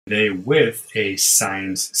Today with a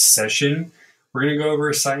science session. We're going to go over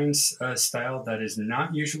a science style that is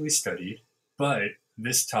not usually studied, but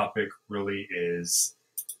this topic really is,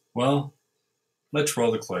 well, let's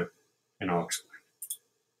roll the clip and I'll explain.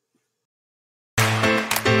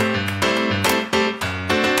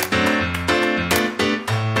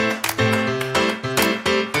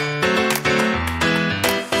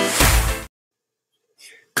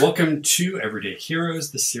 Welcome to Everyday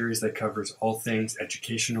Heroes, the series that covers all things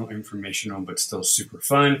educational, informational, but still super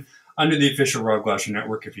fun under the official Rob Glasser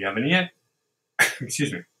Network. If you haven't yet,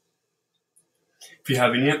 excuse me. If you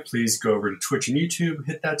haven't yet, please go over to Twitch and YouTube,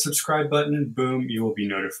 hit that subscribe button, boom, you will be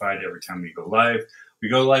notified every time we go live. We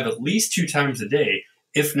go live at least 2 times a day,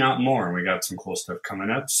 if not more, and we got some cool stuff coming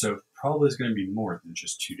up, so probably is going to be more than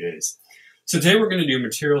just 2 days. So today we're going to do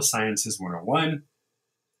Material Sciences 101,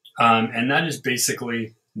 and that is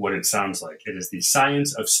basically what it sounds like. It is the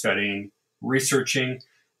science of studying, researching,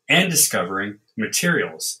 and discovering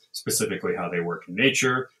materials, specifically how they work in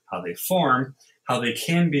nature, how they form, how they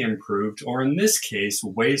can be improved, or in this case,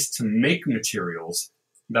 ways to make materials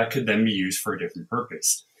that could then be used for a different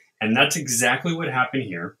purpose. And that's exactly what happened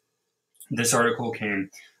here. This article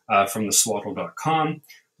came from theswaddle.com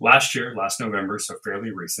last November, so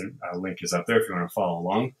fairly recent. Link is up there if you want to follow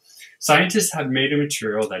along. Scientists have made a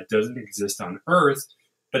material that doesn't exist on Earth,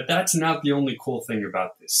 but that's not the only cool thing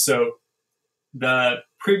about this. So the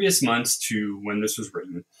previous months to when this was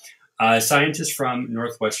written, scientists from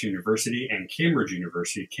Northwestern University and Cambridge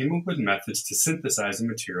University came up with methods to synthesize a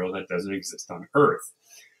material that doesn't exist on Earth.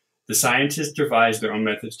 The scientists devised their own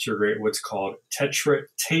methods to create what's called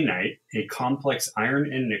tetratenite, a complex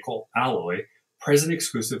iron and nickel alloy present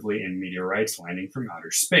exclusively in meteorites landing from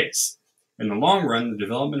outer space. In the long run, the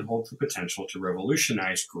development holds the potential to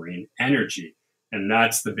revolutionize green energy. And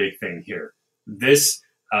that's the big thing here. This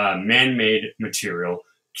man-made material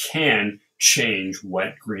can change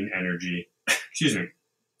what green energy,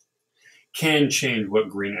 can change what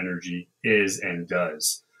green energy is and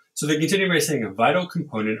does. So they continue by saying a vital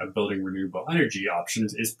component of building renewable energy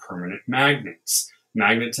options is permanent magnets.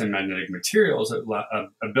 Magnets and magnetic materials'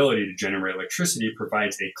 ability to generate electricity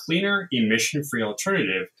provides a cleaner, emission-free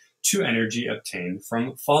alternative to energy obtained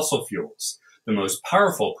from fossil fuels. The most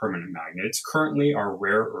powerful permanent magnets currently are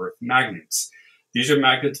rare earth magnets. These are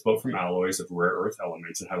magnets built from alloys of rare earth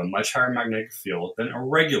elements that have a much higher magnetic field than a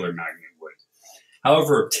regular magnet would.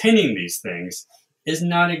 However, obtaining these things is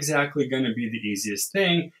not exactly going to be the easiest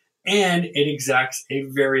thing, and it exacts a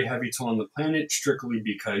very heavy toll on the planet strictly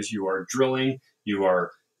because you are drilling, you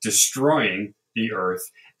are destroying the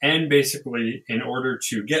earth, and basically in order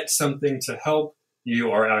to get something to help,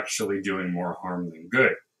 you are actually doing more harm than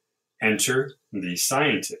good. Enter the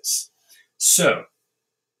scientists. So,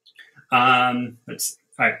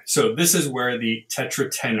 so this is where the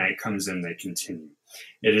tetratenite comes in. They continue.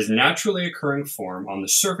 It is naturally occurring form on the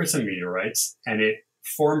surface of meteorites, and it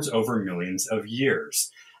forms over millions of years.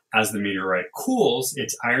 As the meteorite cools,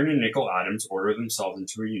 its iron and nickel atoms order themselves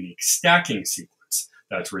into a unique stacking sequence.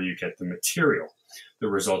 That's where you get the material. The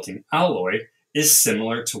resulting alloy is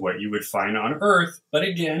similar to what you would find on Earth, but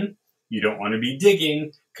again, you don't want to be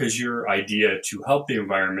digging because your idea to help the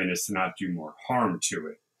environment is to not do more harm to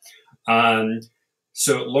it.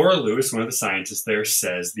 So Laura Lewis, one of the scientists there,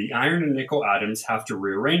 says the iron and nickel atoms have to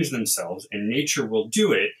rearrange themselves and nature will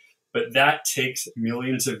do it, but that takes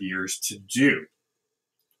millions of years to do.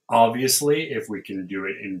 Obviously, if we can do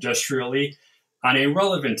it industrially on a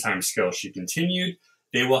relevant time scale, she continued,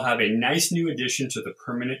 they will have a nice new addition to the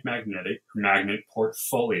permanent magnet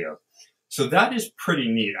portfolio. So that is pretty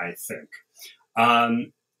neat, I think.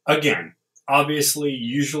 Again, obviously,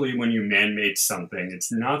 usually when you man-made something,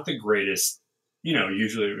 it's not the greatest,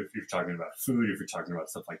 usually if you're talking about food, if you're talking about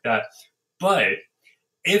stuff like that. But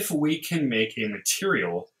if we can make a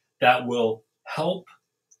material that will help,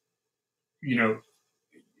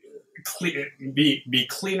 be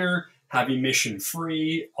cleaner, have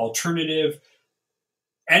emission-free, alternative,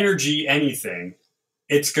 energy, anything,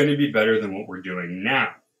 it's going to be better than what we're doing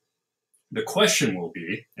now. The question will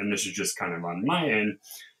be, and this is just kind of on my end,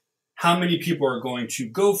 how many people are going to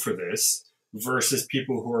go for this versus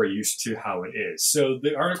people who are used to how it is? So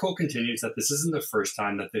the article continues that this isn't the first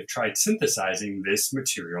time that they've tried synthesizing this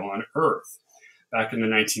material on Earth. Back in the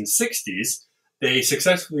 1960s, they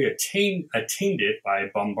successfully attained it by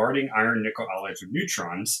bombarding iron-nickel alloys with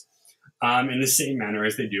neutrons in the same manner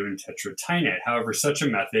as they do in tetratenite. However, such a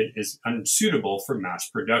method is unsuitable for mass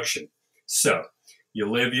production. So, you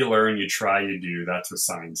live, you learn, you try, you do. That's what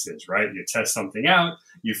science is, right? You test something out,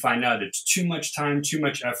 you find out it's too much time, too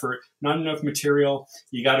much effort, not enough material.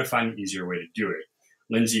 You got to find an easier way to do it.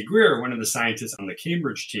 Lindsay Greer, one of the scientists on the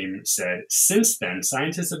Cambridge team, said, since then,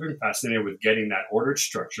 scientists have been fascinated with getting that ordered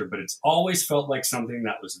structure, but it's always felt like something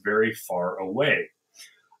that was very far away.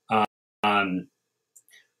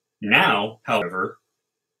 Now, however,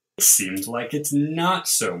 it seems like it's not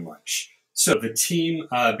so much. So the team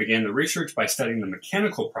began the research by studying the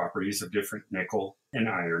mechanical properties of different nickel and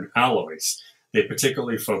iron alloys. They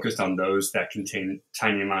particularly focused on those that contain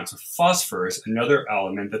tiny amounts of phosphorus, another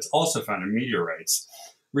element that's also found in meteorites.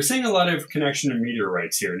 We're seeing a lot of connection to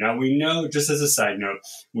meteorites here. Now we know, just as a side note,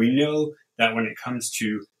 we know that when it comes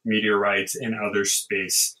to meteorites and other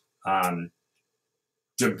space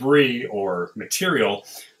debris or material,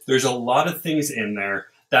 there's a lot of things in there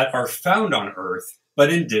that are found on Earth,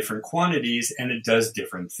 but in different quantities, and it does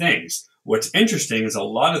different things. What's interesting is a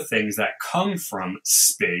lot of things that come from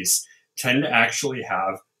space tend to actually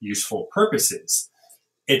have useful purposes.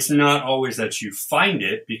 It's not always that you find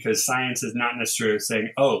it, because science is not necessarily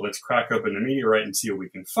saying, oh, let's crack open the meteorite and see what we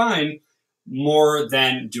can find, more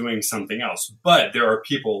than doing something else. But there are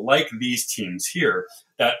people like these teams here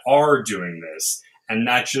that are doing this. And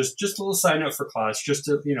that's just a little side note for class, just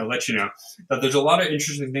to let you know that there's a lot of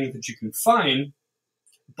interesting things that you can find,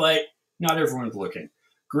 but not everyone's looking.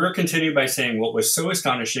 Greer continued by saying what was so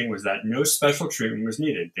astonishing was that no special treatment was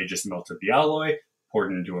needed. They just melted the alloy,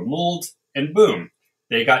 poured it into a mold, and boom,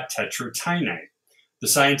 they got tetratinite. The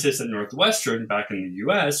scientists at Northwestern back in the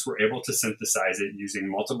US were able to synthesize it using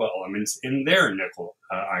multiple elements in their nickel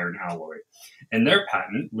iron alloy. In their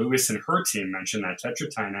patent, Lewis and her team mentioned that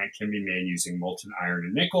tetratinite can be made using molten iron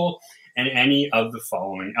and nickel and any of the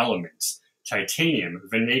following elements: titanium,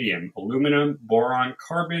 vanadium, aluminum, boron,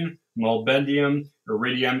 carbon, molybdenum,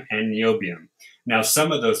 iridium, and niobium. Now,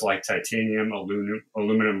 some of those, like titanium,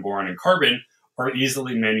 aluminum, boron, and carbon, are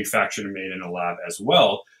easily manufactured and made in a lab as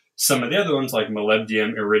well. Some of the other ones, like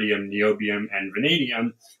molybdenum, iridium, niobium, and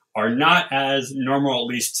vanadium, are not as normal, at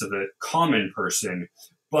least to the common person,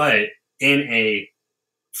 but in a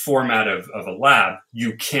format of a lab,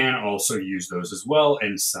 you can also use those as well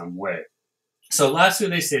in some way. So lastly,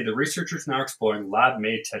 they say the researchers now exploring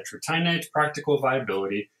lab-made tetratinite's practical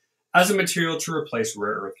viability as a material to replace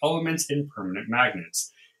rare earth elements in permanent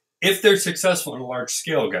magnets. If they're successful on a large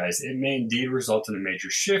scale, guys, it may indeed result in a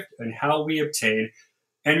major shift in how we obtain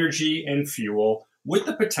energy and fuel, with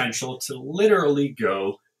the potential to literally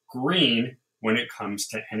go green when it comes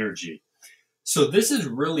to energy. So this is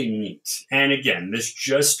really neat. And again, this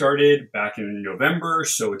just started back in November,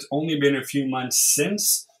 so it's only been a few months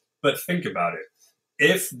since, but think about it.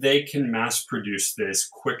 If they can mass produce this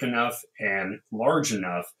quick enough and large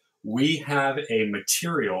enough, we have a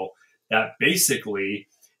material that basically,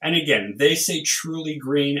 and again, they say truly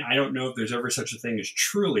green. I don't know if there's ever such a thing as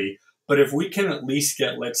truly, but if we can at least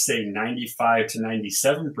get, let's say, 95 to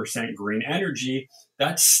 97% green energy,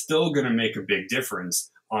 that's still going to make a big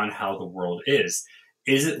difference on how the world is.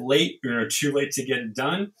 Is it late, too late to get it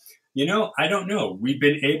done? I don't know. We've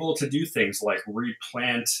been able to do things like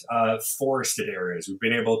replant forested areas. We've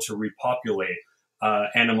been able to repopulate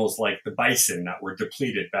animals like the bison that were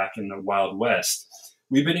depleted back in the Wild West.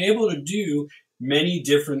 We've been able to do many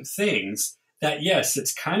different things that, yes,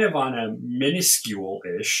 it's kind of on a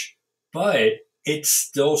minuscule-ish, but it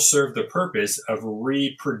still served the purpose of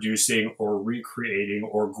reproducing or recreating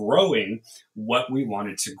or growing what we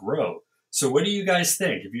wanted to grow. So what do you guys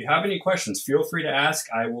think? If you have any questions, feel free to ask.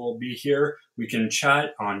 I will be here. We can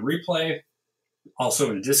chat on replay.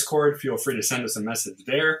 Also in Discord, feel free to send us a message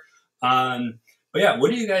there. But yeah,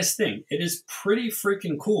 what do you guys think? It is pretty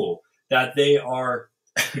freaking cool that they are,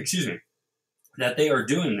 that they are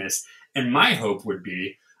doing this. And my hope would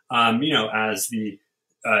be, as the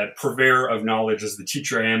purveyor of knowledge, as the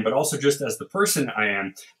teacher I am, but also just as the person I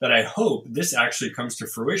am, that I hope this actually comes to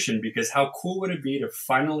fruition, because how cool would it be to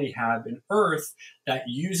finally have an Earth that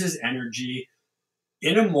uses energy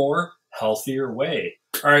in a more healthier way?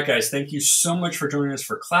 All right, guys, thank you so much for joining us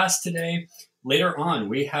for class today. Later on,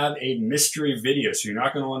 we have a mystery video, so you're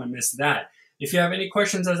not going to want to miss that. If you have any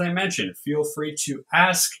questions, as I mentioned, feel free to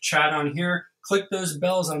ask, chat on here, click those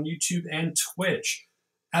bells on YouTube and Twitch.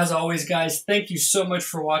 As always, guys, thank you so much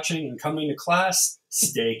for watching and coming to class.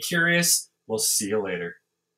 Stay curious. We'll see you later.